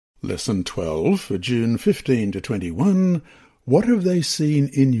Lesson 12 for June 15 to 21, What Have They Seen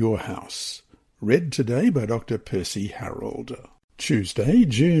in Your House? Read today by Dr. Percy Harold. Tuesday,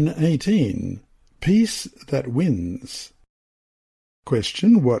 June 18, Peace That Wins.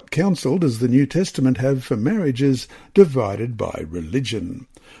 Question: What counsel does the New Testament have for marriages divided by religion?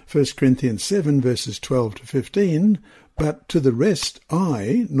 1 Corinthians 7 verses 12 to 15, But to the rest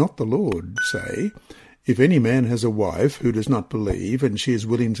I, not the Lord, say, If any man has a wife who does not believe, and she is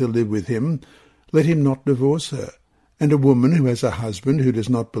willing to live with him, let him not divorce her. And a woman who has a husband who does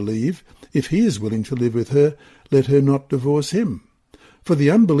not believe, if he is willing to live with her, let her not divorce him. For the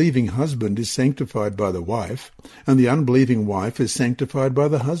unbelieving husband is sanctified by the wife, and the unbelieving wife is sanctified by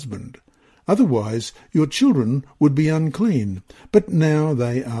the husband. Otherwise your children would be unclean, but now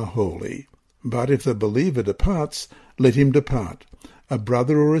they are holy. But if the believer departs, let him depart. A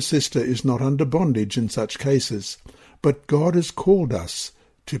brother or a sister is not under bondage in such cases, but God has called us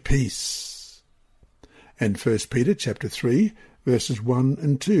to peace. And 1 Peter chapter 3, verses 1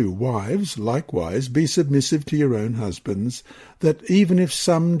 and 2, Wives, likewise, be submissive to your own husbands, that even if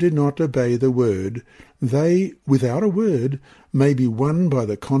some do not obey the word, they, without a word, may be won by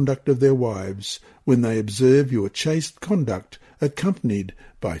the conduct of their wives, when they observe your chaste conduct, accompanied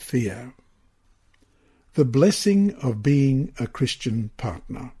by fear. The blessing of being a Christian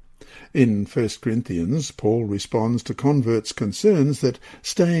partner. In 1 Corinthians, Paul responds to converts' concerns that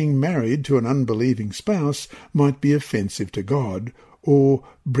staying married to an unbelieving spouse might be offensive to God, or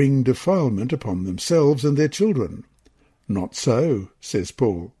bring defilement upon themselves and their children. Not so, says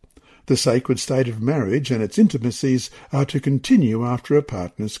Paul. The sacred state of marriage and its intimacies are to continue after a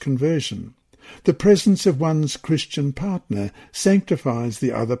partner's conversion. The presence of one's Christian partner sanctifies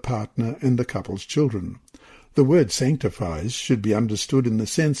the other partner and the couple's children. The word sanctifies should be understood in the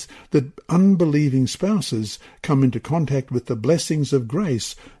sense that unbelieving spouses come into contact with the blessings of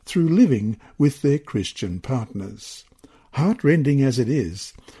grace through living with their Christian partners. Heartrending as it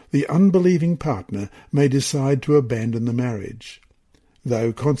is, the unbelieving partner may decide to abandon the marriage.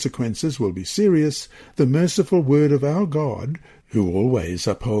 Though consequences will be serious, the merciful word of our God, who always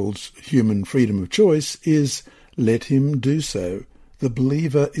upholds human freedom of choice, is, let him do so. The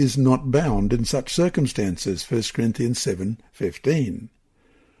believer is not bound in such circumstances, 1 Corinthians 7:15.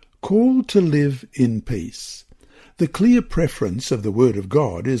 Called to live in peace. The clear preference of the Word of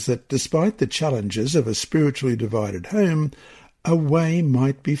God is that despite the challenges of a spiritually divided home, a way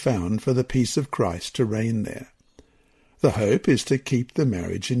might be found for the peace of Christ to reign there. The hope is to keep the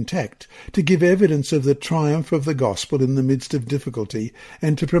marriage intact, to give evidence of the triumph of the gospel in the midst of difficulty,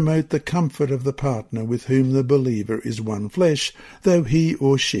 and to promote the comfort of the partner with whom the believer is one flesh, though he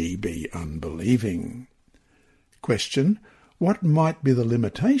or she be unbelieving. Question: What might be the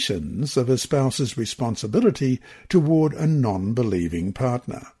limitations of a spouse's responsibility toward a non-believing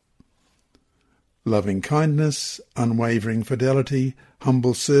partner? Loving kindness, unwavering fidelity,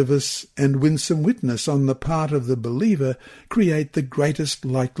 humble service, and winsome witness on the part of the believer create the greatest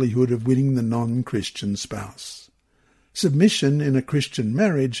likelihood of winning the non-Christian spouse. Submission in a Christian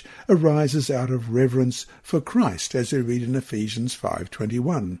marriage arises out of reverence for Christ, as we read in Ephesians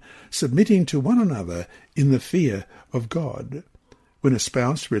 5:21, submitting to one another in the fear of God. When a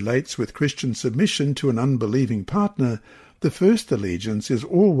spouse relates with Christian submission to an unbelieving partner, the first allegiance is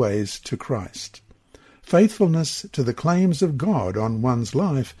always to Christ. Faithfulness to the claims of God on one's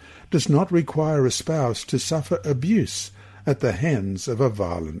life does not require a spouse to suffer abuse at the hands of a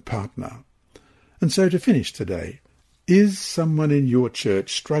violent partner. And so to finish today, is someone in your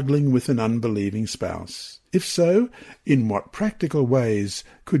church struggling with an unbelieving spouse? If so, in what practical ways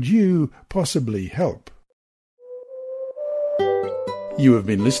could you possibly help? You have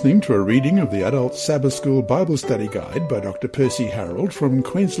been listening to a reading of the Adult Sabbath School Bible Study Guide by Dr. Percy Harold from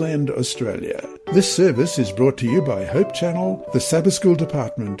Queensland, Australia. This service is brought to you by Hope Channel, the Sabbath School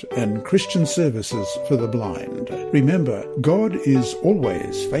Department, and Christian Services for the Blind. Remember, God is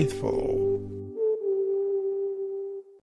always faithful.